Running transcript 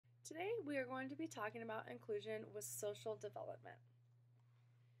Today we are going to be talking about inclusion with social development.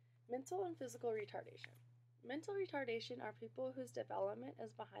 Mental and physical retardation. Mental retardation are people whose development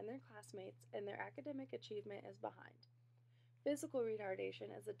is behind their classmates and their academic achievement is behind. Physical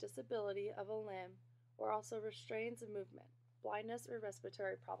retardation is a disability of a limb or also restrains movement. Blindness or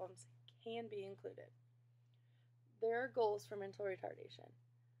respiratory problems can be included. There are goals for mental retardation.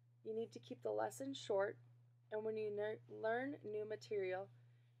 You need to keep the lesson short, and when you learn new material,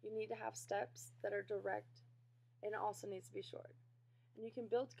 you need to have steps that are direct, and it also needs to be short. And you can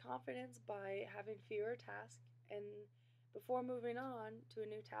build confidence by having fewer tasks, and before moving on to a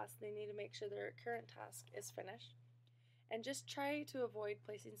new task, they need to make sure their current task is finished. And just try to avoid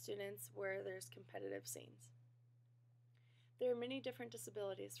placing students where there's competitive scenes. There are many different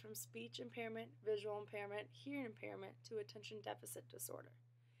disabilities, from speech impairment, visual impairment, hearing impairment, to attention deficit disorder.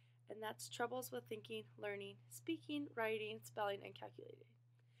 And that's troubles with thinking, learning, speaking, writing, spelling, and calculating.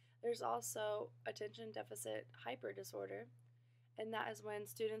 There's also attention deficit hyper disorder, and that is when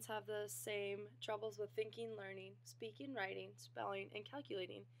students have the same troubles with thinking, learning, speaking, writing, spelling, and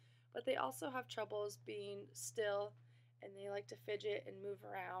calculating, but they also have troubles being still, and they like to fidget and move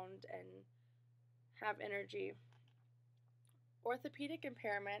around and have energy. Orthopedic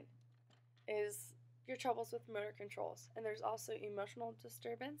impairment is your troubles with motor controls, and there's also emotional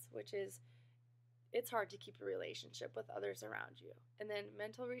disturbance, which is it's hard to keep a relationship with others around you. And then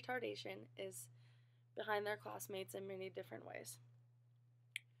mental retardation is behind their classmates in many different ways.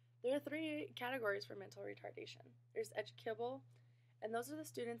 There are three categories for mental retardation. There's educable, and those are the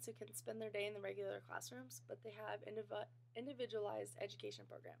students who can spend their day in the regular classrooms, but they have individualized education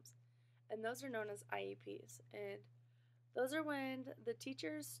programs. And those are known as IEPs. And those are when the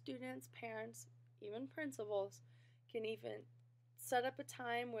teachers, students, parents, even principals can even set up a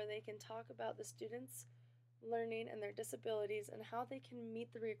time where they can talk about the students' learning and their disabilities and how they can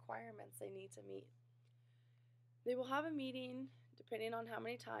meet the requirements they need to meet. They will have a meeting, depending on how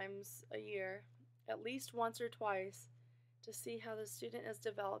many times a year, at least once or twice, to see how the student is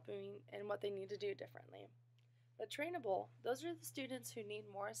developing and what they need to do differently. The trainable, those are the students who need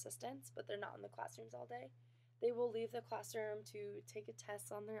more assistance, but they're not in the classrooms all day. They will leave the classroom to take a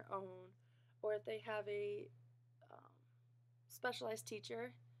test on their own, or if they have a specialized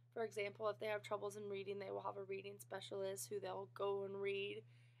teacher. For example, if they have troubles in reading, they will have a reading specialist who they'll go and read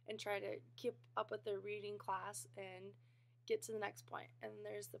and try to keep up with their reading class and get to the next point. And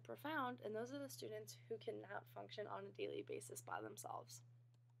there's the profound, and those are the students who cannot function on a daily basis by themselves.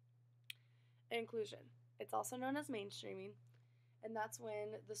 Inclusion. It's also known as mainstreaming, and that's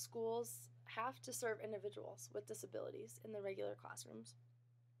when the schools have to serve individuals with disabilities in the regular classrooms.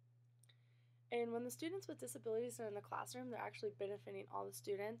 And when the students with disabilities are in the classroom, they're actually benefiting all the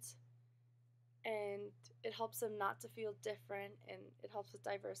students, and it helps them not to feel different, and it helps with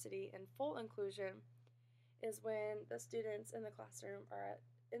diversity. And full inclusion is when the students in the classroom are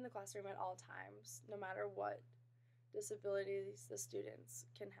in the classroom at all times, no matter what disabilities the students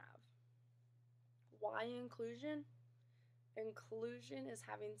can have. Why inclusion? Inclusion is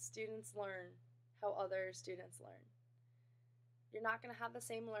having students learn how other students learn. You're not going to have the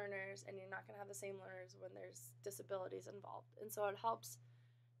same learners, and you're not going to have the same learners when there's disabilities involved. And so it helps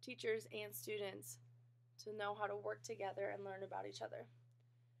teachers and students to know how to work together and learn about each other.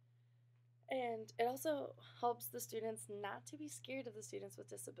 And it also helps the students not to be scared of the students with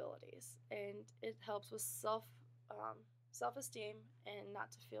disabilities. And it helps with self-esteem and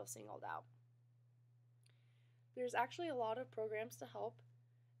not to feel singled out. There's actually a lot of programs to help,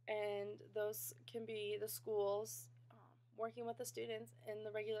 and those can be the schools working with the students in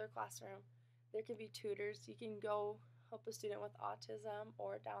the regular classroom. There can be tutors. You can go help a student with autism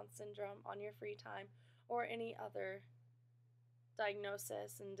or Down syndrome on your free time, or any other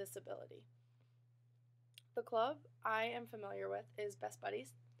diagnosis and disability. The club I am familiar with is Best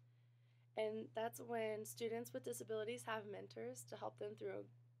Buddies, and that's when students with disabilities have mentors to help them through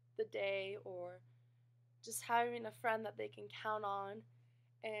the day, or just having a friend that they can count on.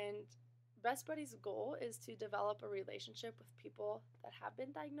 And Best Buddies' goal is to develop a relationship with people that have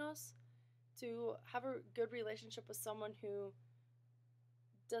been diagnosed, to have a good relationship with someone who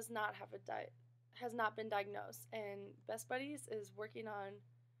does not have has not been diagnosed. And Best Buddies is working on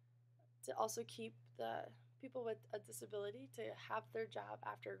to also keep the people with a disability to have their job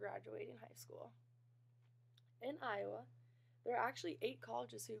after graduating high school. In Iowa, there are actually 8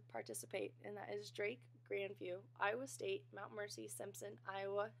 colleges who participate, and that is Drake, Grandview, Iowa State, Mount Mercy, Simpson,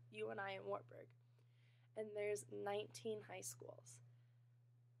 Iowa, UNI, and Wartburg. And there's 19 high schools.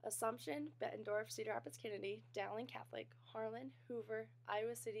 Assumption, Bettendorf, Cedar Rapids, Kennedy, Dowling Catholic, Harlan, Hoover,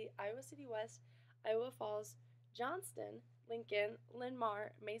 Iowa City West, Iowa Falls, Johnston, Lincoln,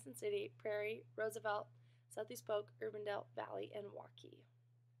 Linn-Mar, Mason City, Prairie, Roosevelt, Southeast Polk, Urbandale, Valley, and Waukee.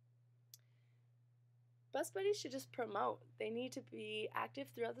 Best buddies should just promote. They need to be active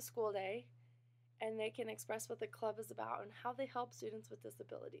throughout the school day, and they can express what the club is about and how they help students with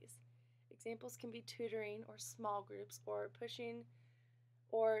disabilities. Examples can be tutoring or small groups or pushing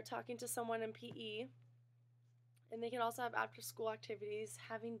or talking to someone in PE. And they can also have after school activities,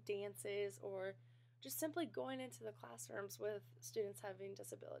 having dances, or just simply going into the classrooms with students having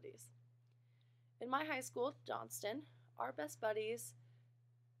disabilities. In my high school, Johnston, our best buddies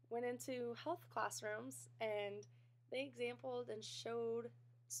went into health classrooms and they exampled and showed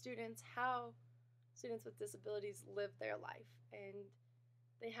students how students with disabilities live their life. And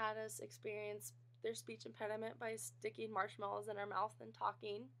they had us experience their speech impediment by sticking marshmallows in our mouth and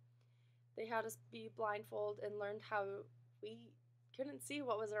talking. They had us be blindfolded and learned how we couldn't see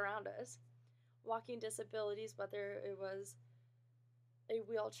what was around us. Walking disabilities, whether it was a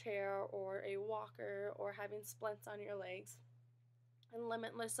wheelchair or a walker or having splints on your legs, and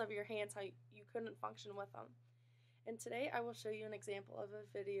limitless of your hands, how you couldn't function with them. And today I will show you an example of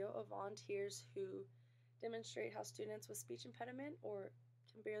a video of volunteers who demonstrate how students with speech impediment or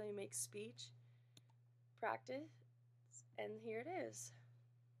can barely make speech practice. And here it is.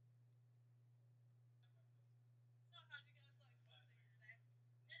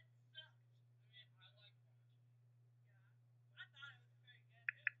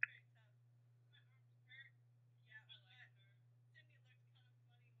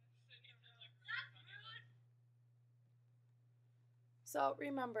 So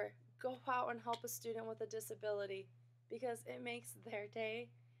remember, go out and help a student with a disability because it makes their day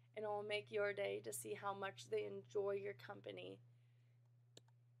and it will make your day to see how much they enjoy your company